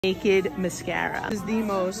Naked mascara. This is the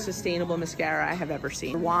most sustainable mascara I have ever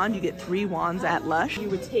seen. Wand, you get 3 wands at Lush. You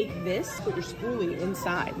would take this, put your spoolie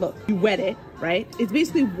inside. Look, you wet it, right? It's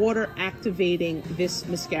basically water activating this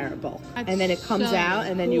mascara bulk. And then it comes out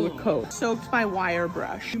and then you would coat. Soaked by wire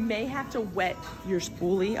brush. You may have to wet your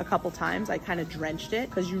spoolie a couple times. I kind of drenched it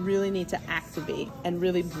because you really need to activate and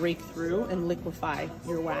really break through and liquefy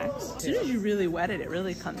your wax. As soon as you really wet it, it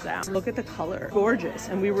really comes out. Look at the color. Gorgeous.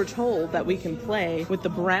 And we were told that we can play with the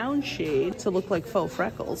brown shade to look like faux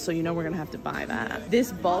freckles, so you know we're gonna have to buy that.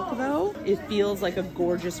 This bulk though, it feels like a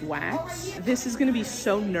gorgeous wax. This is gonna be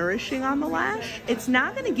so nourishing on the lash. It's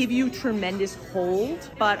not gonna give you tremendous hold,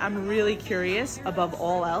 but I'm really curious above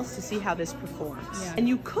all else to see how this performs. Yeah. And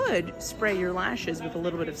you could spray your lashes with a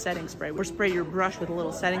little bit of setting spray or spray your brush with a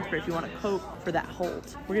little setting spray if you want to coat for that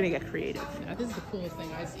hold. We're gonna get creative. Yeah, this is the coolest thing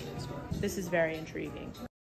I've seen in store. This is very intriguing.